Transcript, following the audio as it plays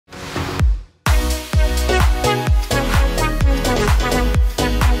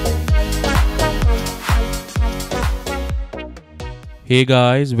Hey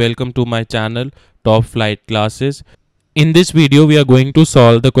guys, welcome to my channel Top Flight Classes. In this video we are going to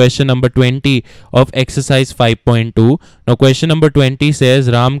solve the question number 20 of exercise 5.2. Now question number 20 says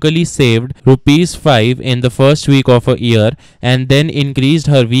Ramkali saved rupees 5 in the first week of a year and then increased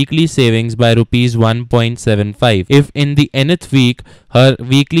her weekly savings by rupees 1.75. If in the nth week her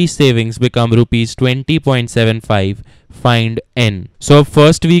weekly savings become rupees 20.75, find n. So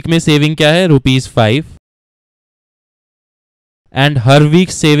first week में saving क्या है? rupees 5. And her week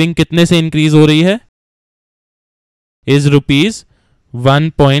saving कितने से increase हो रही है is rupees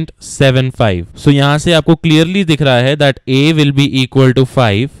 1.75. सो यहां से आपको क्लियरली दिख रहा है that A will be equal to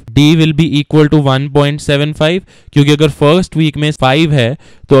 5, D will be equal to 1.75, क्योंकि अगर फर्स्ट वीक में 5 है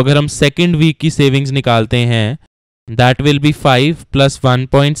तो अगर हम सेकेंड वीक की सेविंग्स निकालते हैं that will be 5 plus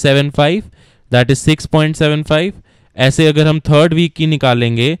 1.75 that is 6.75. ऐसे अगर हम थर्ड वीक की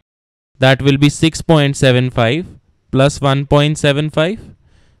निकालेंगे that will be 6.75 plus 1.75,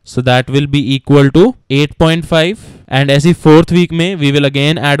 so that will be equal to 8.5. and ऐसी fourth week में we will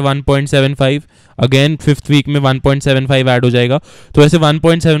again add 1.75, again fifth week में 1.75 add हो जाएगा. तो ऐसे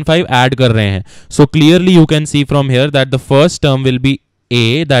 1.75 add कर रहे हैं. So clearly you can see from here that the first term will be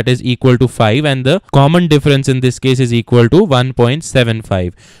a, that is equal to 5, and the common difference in this case is equal to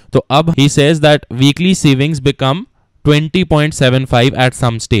 1.75. तो अब he says that weekly savings become 20.75 at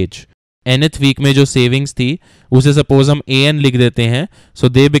some stage. nth week में जो savings थी उसे suppose हम an लिख देते हैं, सो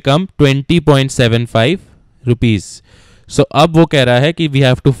दे बिकम 20.75 रुपीज. सो अब वो कह रहा है कि we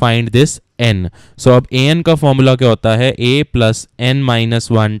have to find this n. सो अब an का फॉर्मूला क्या होता है? a plus n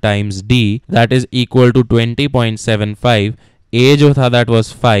minus 1 times d that is equal to 20.75. a जो था that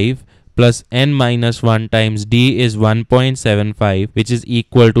was 5 plus n minus 1 times d is 1.75, which is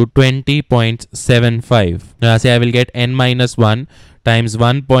equal to 20.75. Now say I will get n minus 1 times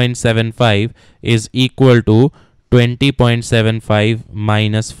 1.75 is equal to 20.75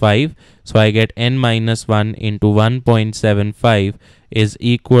 minus 5. So I get n minus 1 into 1.75 is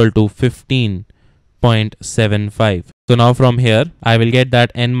equal to 15.75. So now from here I will get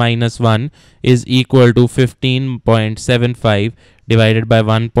that n minus 1 is equal to 15.75 divided by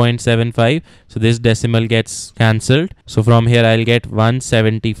 1.75. So this decimal gets cancelled. So from here I'll get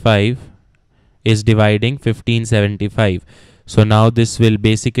 175 is dividing 1575. So now this will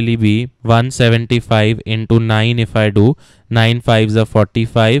basically be 175 into 9 if I do. 9 5s are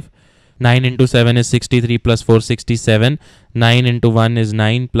 45. 9 into 7 is 63 plus 4 67. 9 into 1 is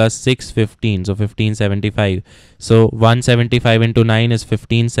 9 plus 6 15. So 1575. So 175 into 9 is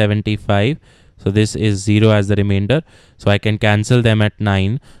 1575. So this is 0 as the remainder. So I can cancel them at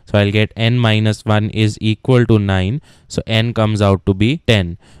 9. So I'll get n minus 1 is equal to 9. So n comes out to be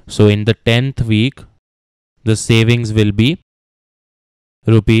 10. So in the 10th week, the savings will be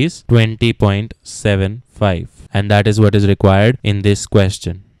rupees 20.75. And that is what is required in this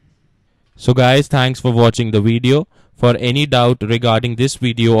question. So guys, thanks for watching the video. For any doubt regarding this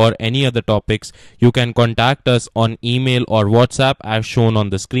video or any other topics, you can contact us on email or WhatsApp as shown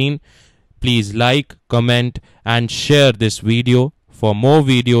on the screen. Please like, comment and share this video. For more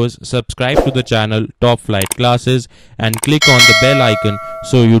videos, subscribe to the channel Top Flight Classes and click on the bell icon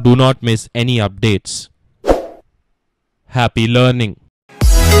so you do not miss any updates. Happy learning!